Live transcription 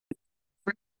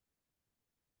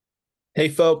Hey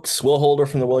folks, Will Holder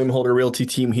from the William Holder Realty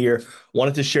team here.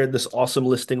 Wanted to share this awesome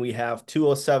listing we have,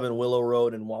 207 Willow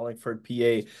Road in Wallingford,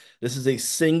 PA. This is a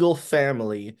single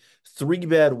family, three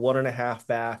bed, 1.5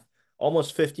 bath,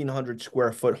 almost 1,500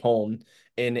 square foot home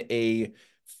in a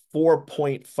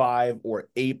 4.5 or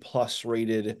A plus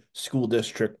rated school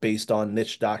district based on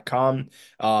niche.com.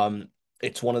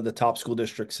 It's one of the top school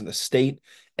districts in the state,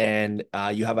 and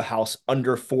you have a house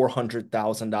under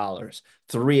 $400,000,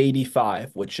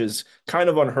 385, which is kind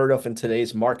of unheard of in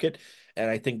today's market. And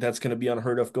I think that's going to be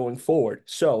unheard of going forward.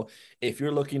 So if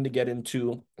you're looking to get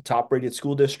into a top rated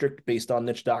school district based on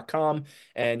niche.com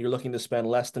and you're looking to spend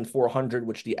less than 400,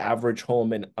 which the average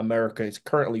home in America is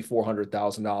currently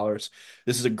 $400,000,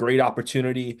 this is a great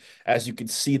opportunity. As you can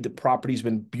see, the property's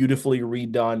been beautifully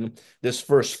redone. This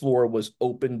first floor was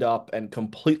opened up and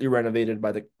completely renovated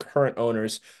by the current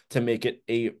owners to make it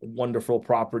a wonderful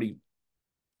property,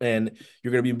 and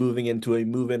you're going to be moving into a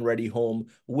move-in ready home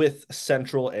with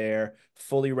central air,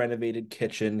 fully renovated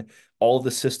kitchen. All of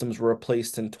the systems were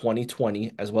replaced in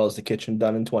 2020, as well as the kitchen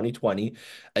done in 2020.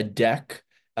 A deck,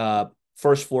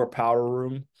 first floor power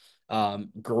room,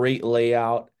 great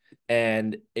layout,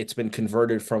 and it's been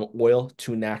converted from oil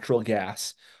to natural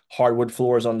gas. Hardwood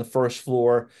floors on the first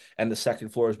floor, and the second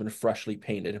floor has been freshly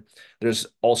painted. There's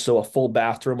also a full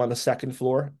bathroom on the second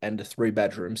floor and 3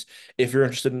 bedrooms. If you're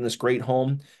interested in this great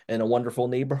home in a wonderful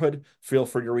neighborhood, feel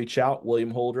free to reach out.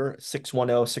 William Holder,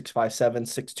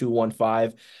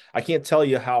 610-657-6215. I can't tell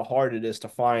you how hard it is to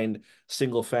find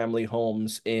single family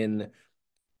homes in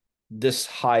this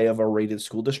high of a rated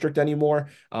school district anymore.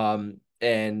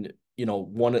 And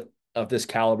one of this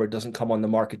caliber doesn't come on the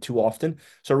market too often.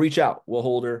 So reach out. Will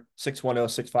Holder,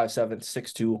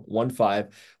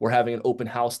 610-657-6215. We're having an open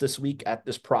house this week at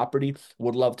this property.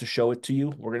 Would love to show it to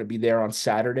you. We're going to be there on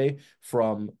Saturday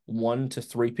from 1 to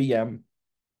 3 p.m.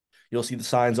 You'll see the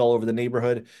signs all over the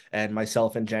neighborhood, and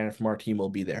myself and Janet from our team will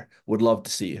be there. Would love to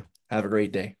see you. Have a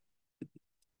great day.